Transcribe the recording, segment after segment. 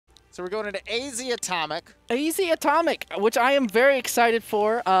So we're going into AZ Atomic. AZ Atomic, which I am very excited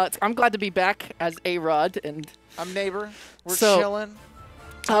for. I'm glad to be back as A-Rod. And I'm Neighbor. We're chilling.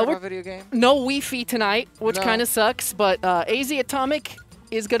 We're video game. No Wi-Fi tonight, which kind of sucks. But AZ Atomic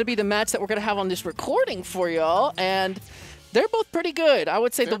is going to be the match that we're going to have on this recording for y'all. And they're both pretty good. I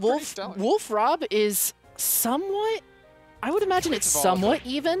would say the Wolf Rob is somewhat, I would imagine it's somewhat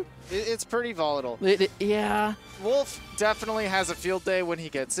even. It's pretty volatile. Yeah. Wolf definitely has a field day when he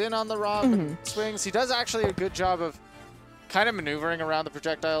gets in on the Rob and swings. He does actually a good job of kind of maneuvering around the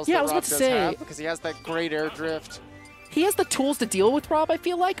projectiles that Rob does have, because he has that great air drift. He has the tools to deal with Rob, I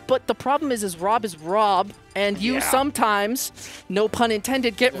feel like, but the problem is Rob is Rob, and you sometimes, no pun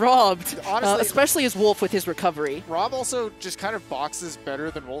intended, get robbed, honestly, especially as Wolf with his recovery. Rob also just kind of boxes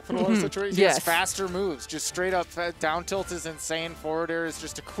better than Wolf in a lot of situations. He has faster moves, just straight up down tilt is insane, forward air is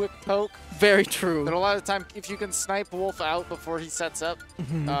just a quick poke. Very true. But a lot of the time, if you can snipe Wolf out before he sets up,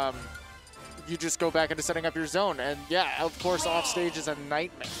 you just go back into setting up your zone. And yeah, of course, off stage is a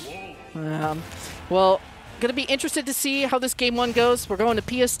nightmare. Well, gonna be interested to see how this game one goes. We're going to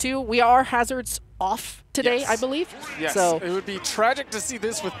PS2. We are hazards off today, I believe. Yes, so it would be tragic to see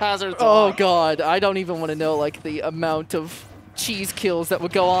this with hazards on. Oh God, I don't even want to know like the amount of cheese kills that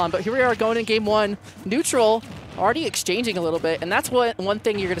would go on. But here we are going in game one. Neutral, already exchanging a little bit, and that's one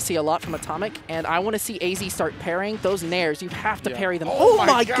thing you're gonna see a lot from Atomic. And I want to see AZ start parrying those nairs. You have to parry them. Oh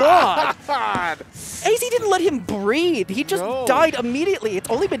my God! AZ didn't let him breathe. He just died immediately.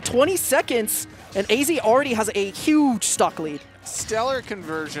 It's only been 20 seconds. And AZ already has a huge stock lead. Stellar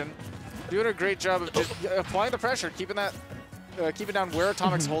conversion. Doing a great job of just applying the pressure, keeping that, keeping down where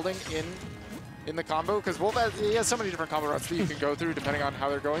Atomic's holding in the combo. Because Wolf he has so many different combo routes that you can go through depending on how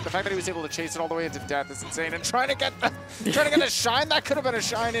they're going. The fact that he was able to chase it all the way into death is insane. And trying to get a shine, that could have been a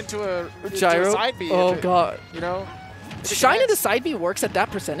shine into a gyro side B. Oh God. You know. Shine into side B works at that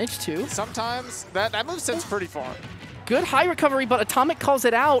percentage too. Sometimes that move sits pretty far. Good high recovery, but Atomic calls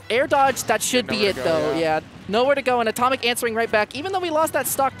it out. Air dodge, that should be it, though. Yeah, nowhere to go, and Atomic answering right back. Even though we lost that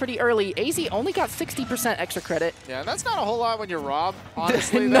stock pretty early, AZ only got 60% extra credit. Yeah, that's not a whole lot when you're Rob,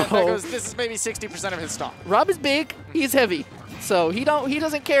 honestly. No. That goes, this is maybe 60% of his stock. Rob is big, he's heavy, so he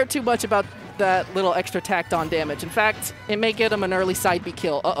doesn't care too much about that little extra tacked on damage. In fact, it may get him an early side B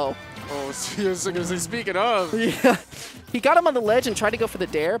kill. Uh-oh. Oh, speaking of. Yeah, he got him on the ledge and tried to go for the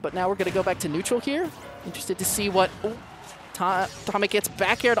dare, but now we're going to go back to neutral here. Interested to see what... Atomic gets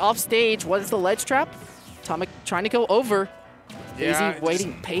back aired off stage. What is the ledge trap? Atomic trying to go over. Yeah, AZ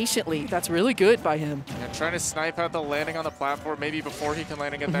waiting patiently. That's really good by him. Yeah, trying to snipe out the landing on the platform, maybe before he can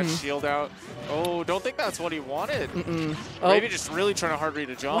land and get that shield out. Oh, don't think that's what he wanted. Maybe just really trying to hard read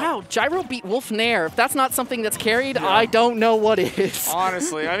a jump. Wow, Gyro beat Wolf Nair. If that's not something that's carried, I don't know what is.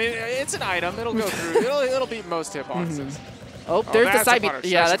 Honestly, I mean, it's an item. It'll go through. It'll beat most hitboxes. Oh, there's the side beat.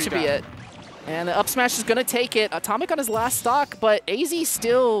 Yeah, that should be it. And the up smash is going to take it. Atomic on his last stock, but AZ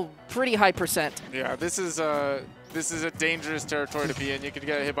still pretty high percent. Yeah, this is a dangerous territory to be in. You can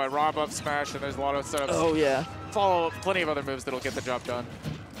get hit by Rob up smash, and there's a lot of setups. Oh, yeah. Follow plenty of other moves that'll get the job done.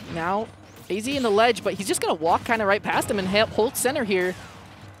 Now, AZ in the ledge, but he's just going to walk kind of right past him and hold center here.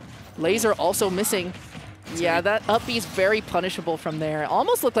 Laser also missing. Yeah, that up B is very punishable from there.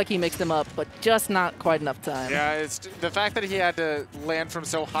 Almost looked like he mixed him up, but just not quite enough time. Yeah, it's the fact that he had to land from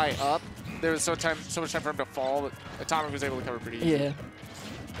so high up. There was so much time for him to fall that Atomic was able to cover pretty easy. Yeah.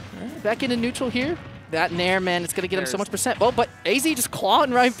 All right, back into neutral here. That Nair, man, it's going to get him so much percent. Oh, but AZ just clawing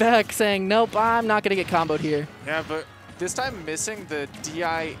right back, saying, nope, I'm not going to get comboed here. Yeah, but this time missing the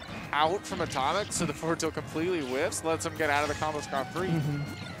DI out from Atomic, so the forward tilt completely whiffs, lets him get out of the combo scot-free.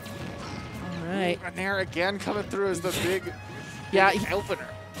 All right. And Nair again coming through as the big opener.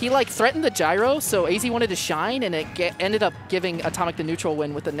 He like threatened the gyro, so AZ wanted to shine, and it ended up giving Atomic the neutral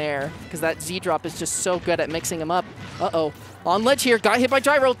win with the Nair, because that Z drop is just so good at mixing him up. Uh-oh. On ledge here, got hit by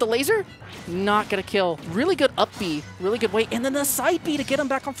gyro with the laser. Not gonna kill. Really good up B, really good weight, and then the side B to get him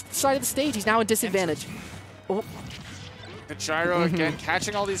back on the side of the stage. He's now in disadvantage. Oh. The gyro again,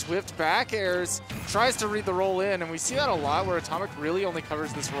 catching all these whiffed back airs, tries to read the roll in, and we see that a lot where Atomic really only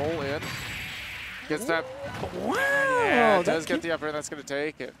covers this roll in. Gets that. Wow. Yeah, it does get the upper, and that's going to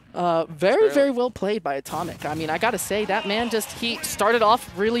take it. Very well played by Atomic. I mean, I got to say, that man he started off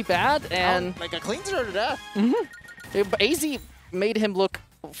really bad. And like a clean zero to death. AZ made him look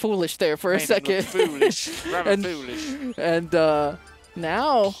foolish there for a second. Foolish. Rather foolish. And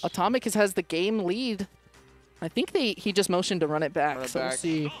now Atomic has the game lead. I think he just motioned to run it back. We'll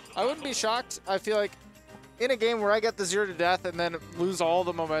see. I wouldn't be shocked. I feel like in a game where I get the 0 to death and then lose all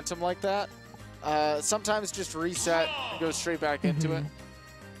the momentum like that, sometimes just reset and go straight back into it.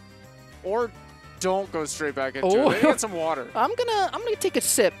 Or don't go straight back into it. Maybe get some water. I'm gonna take a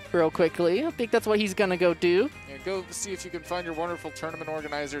sip real quickly. I think that's what he's gonna go do. Yeah, go see if you can find your wonderful tournament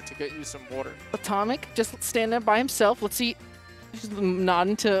organizer to get you some water. Atomic just standing there by himself. Let's see. He's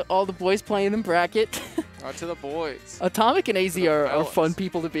nodding to all the boys playing in bracket. Not to the boys. Atomic and AZ are fun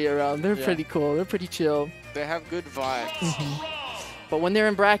people to be around. They're pretty cool. They're pretty chill. They have good vibes. But when they're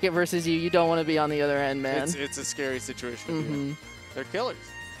in bracket versus you, you don't want to be on the other end, man. It's a scary situation to be in. They're killers.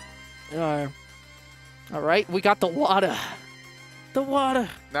 They are. All right, we got the water. The water.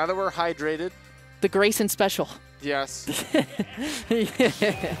 Now that we're hydrated. The Grayson special. Yes.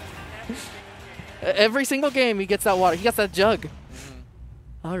 Yeah. Every single game he gets that water. He gets that jug.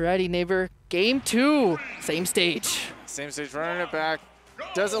 Alrighty, neighbor. Game 2. Same stage. Same stage, running it back.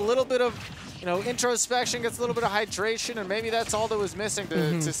 Does a little bit of, introspection, gets a little bit of hydration, and maybe that's all that was missing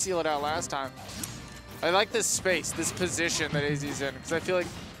to seal it out last time. I like this space, this position that AZ's in, because I feel like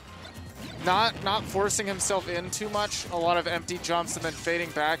not forcing himself in too much, a lot of empty jumps and then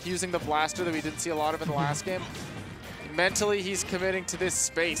fading back, using the blaster that we didn't see a lot of in the last game. Mentally, he's committing to this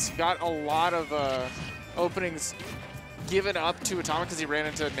space. He got a lot of openings given up to Atomic because he ran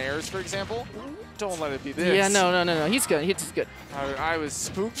into Nairs, for example. Don't let it be this. Yeah, no. He's good. He's good. I was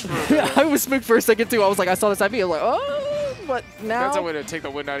spooked for a minute. I was spooked for a second, too. I was like, I saw this IP. I was like, oh, but now. That's a way to take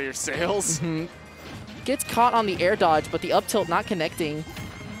the wind out of your sails. Gets caught on the air dodge, but the up tilt not connecting.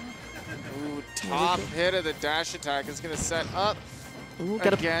 Ooh, top hit of the dash attack is going to set up. Ooh,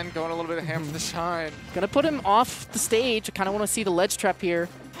 again, going a little bit of ham for the shine. Gonna put him off the stage. I kind of want to see the ledge trap here.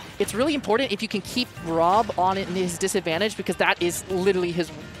 It's really important if you can keep Rob on it in his disadvantage, because that is literally his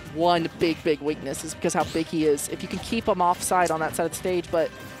one big weakness, is because how big he is. If you can keep him offside on that side of the stage, but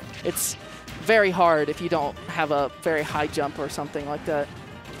it's very hard if you don't have a very high jump or something like that.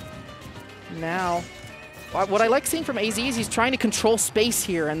 Now, what I like seeing from AZ is he's trying to control space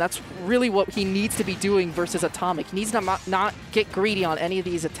here, and that's really what he needs to be doing versus Atomic. He needs to not get greedy on any of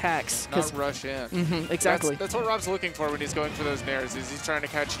these attacks. Not rush in. Exactly. That's what Rob's looking for when he's going for those nairs, is he's trying to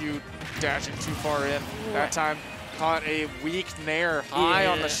catch you dashing too far in. That time, caught a weak nair high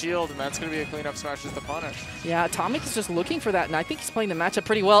on the shield, and that's going to be a cleanup smash as the punish. Yeah, Atomic is just looking for that, and I think he's playing the matchup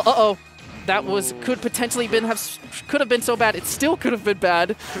pretty well. Uh-oh. That could potentially could have been so bad. It still could have been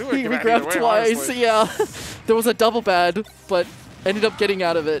bad. He grabbed twice. Honestly. Yeah, there was a double bad, but ended up getting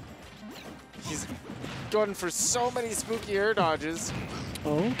out of it. He's going for so many spooky air dodges.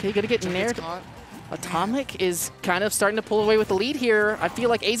 Okay, gonna get nared. Atomic is kind of starting to pull away with the lead here. I feel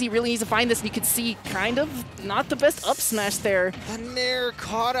like AZ really needs to find this, and you can see kind of not the best up smash there. The nair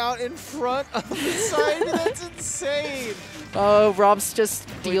caught out in front of the side. That's insane. Oh, Rob's just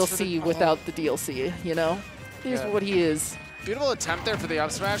DLC without the DLC, you know? Here's what he is. Beautiful attempt there for the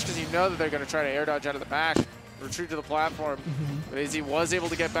up smash, because you know that they're going to try to air dodge out of the back, retreat to the platform. But AZ was able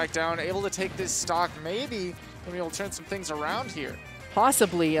to get back down, able to take this stock. Maybe be able to turn some things around here.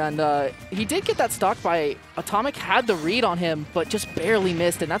 Possibly, and he did get that stock by Atomic, had the read on him, but just barely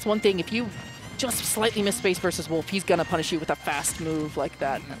missed. And that's one thing, if you just slightly miss space versus Wolf, he's going to punish you with a fast move like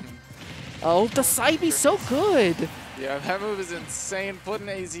that. Oh, the side B so good. Yeah, that move is insane, putting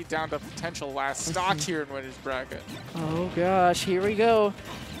AZ down to potential last stock here in winner's bracket. Oh gosh, here we go.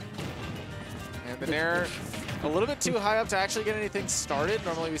 And the nair a little bit too high up to actually get anything started.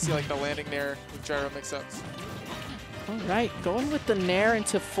 Normally we see like the landing nair with gyro mix-ups. All right, going with the nair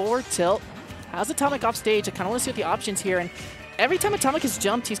into forward tilt. Has Atomic off stage. I kind of want to see what the options here. And every time Atomic has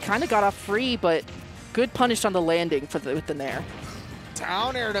jumped, he's kind of got off free, but good punish on the landing with the nair.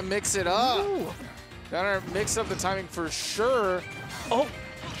 Down air to mix it up. Ooh. Down air mix up the timing for sure. Oh,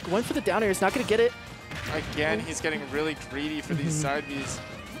 going for the down air. He's not going to get it. Again, he's getting really greedy for these side Bs.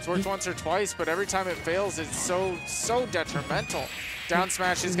 It's worked once or twice, but every time it fails, it's so detrimental. Down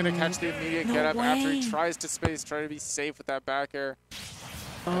smash is going to catch the immediate get up after he tries to space, try to be safe with that back air.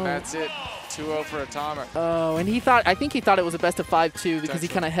 And that's it. 2-0 for Atomic. Oh, and I think he thought it was a best of 5 too, because he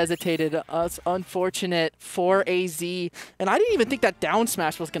kind of hesitated. It's unfortunate for AZ. And I didn't even think that down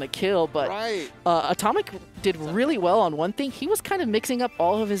smash was going to kill, but Atomic did really well on one thing. He was kind of mixing up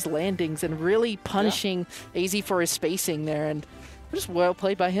all of his landings and really punishing AZ for his spacing there, and just well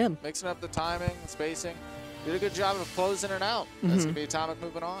played by him. Mixing up the timing, spacing. Did a good job of closing it out. That's going to be Atomic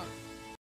moving on.